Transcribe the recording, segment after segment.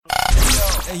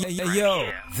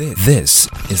Yo. This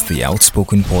is the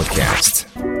Outspoken Podcast.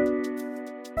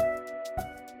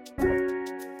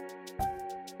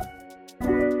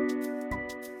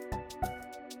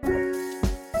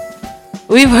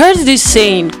 We've heard this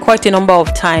saying quite a number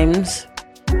of times,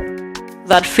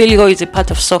 that failure is a part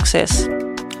of success.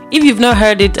 If you've not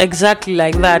heard it exactly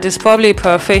like that, it's probably a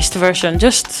paraphrased version.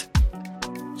 Just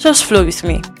flow with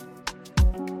me.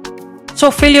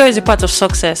 So failure is a part of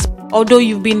success. Although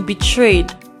you've been betrayed,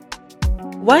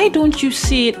 why don't you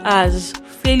see it as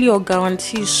failure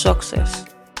guarantees success?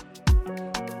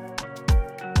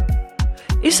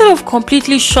 Instead of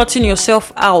completely shutting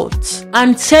yourself out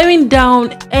and tearing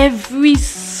down every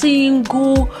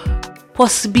single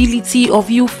possibility of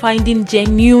you finding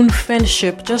genuine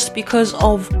friendship just because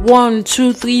of 1,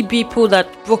 2, 3 people that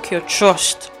broke your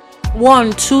trust.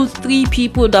 1, 2, 3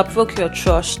 people that broke your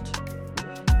trust.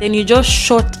 Then you just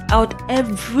shut out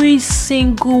every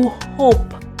single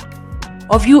hope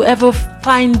of you ever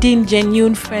finding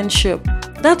genuine friendship.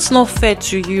 That's not fair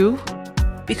to you,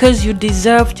 because you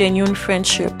deserve genuine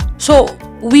friendship. So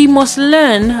we must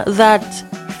learn that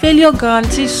failure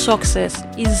guarantees success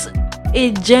is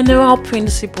a general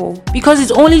principle, because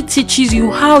it only teaches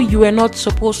you how you are not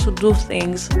supposed to do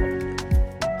things.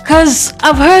 Because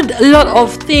I've heard a lot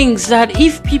of things that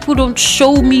if people don't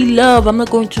show me love, I'm not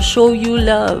going to show you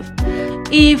love.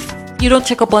 If you don't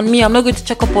check up on me, I'm not going to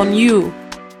check up on you.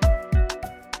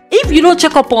 If you don't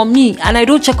check up on me and I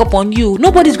don't check up on you,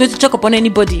 nobody's going to check up on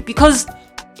anybody, because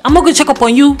I'm not going to check up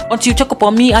on you until you check up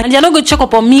on me, and you're not going to check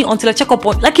up on me until I check up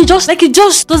on. Like it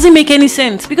just doesn't make any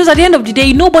sense, because at the end of the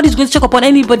day, nobody's going to check up on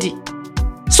anybody.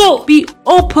 So be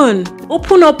open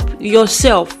up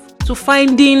yourself to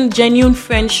finding genuine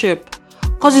friendship,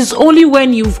 because it's only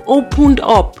when you've opened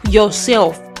up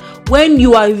yourself, when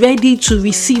you are ready to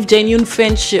receive genuine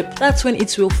friendship, that's when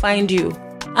it will find you.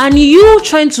 And you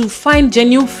trying to find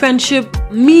genuine friendship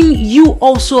mean you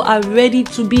also are ready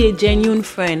to be a genuine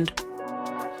friend.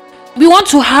 We want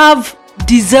to have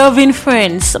deserving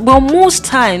friends, but most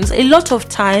times, a lot of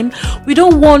time, we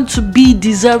don't want to be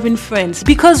deserving friends,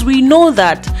 because we know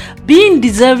that being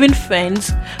deserving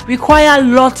friends require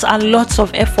lots and lots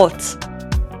of effort.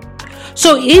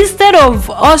 So instead of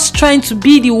us trying to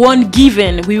be the one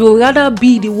giving, we will rather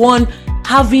be the one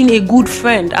having a good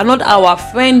friend, and not our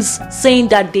friends saying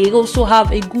that they also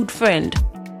have a good friend.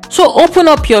 So open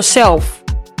up yourself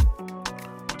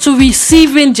to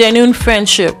receiving genuine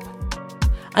friendship.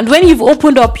 And when you've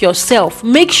opened up yourself,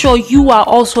 make sure you are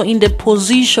also in the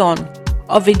position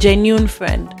of a genuine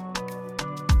friend.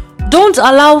 Don't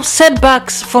allow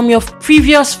setbacks from your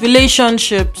previous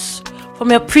relationships,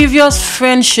 from your previous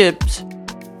friendships.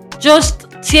 Just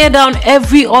tear down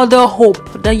every other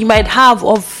hope that you might have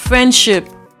of friendship.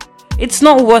 It's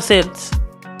not worth it.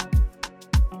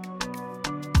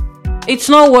 It's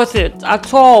not worth it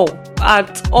at all.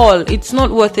 It's not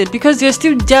worth it, because there's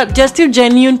still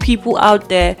genuine people out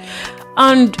there,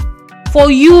 and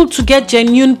for you to get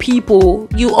genuine people,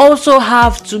 you also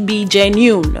have to be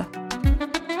genuine.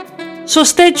 So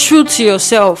stay true to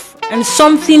yourself, and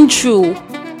something true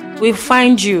will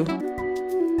find you.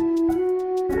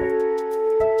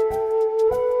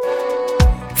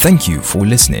 Thank you for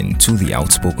listening to the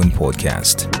Outspoken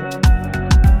Podcast.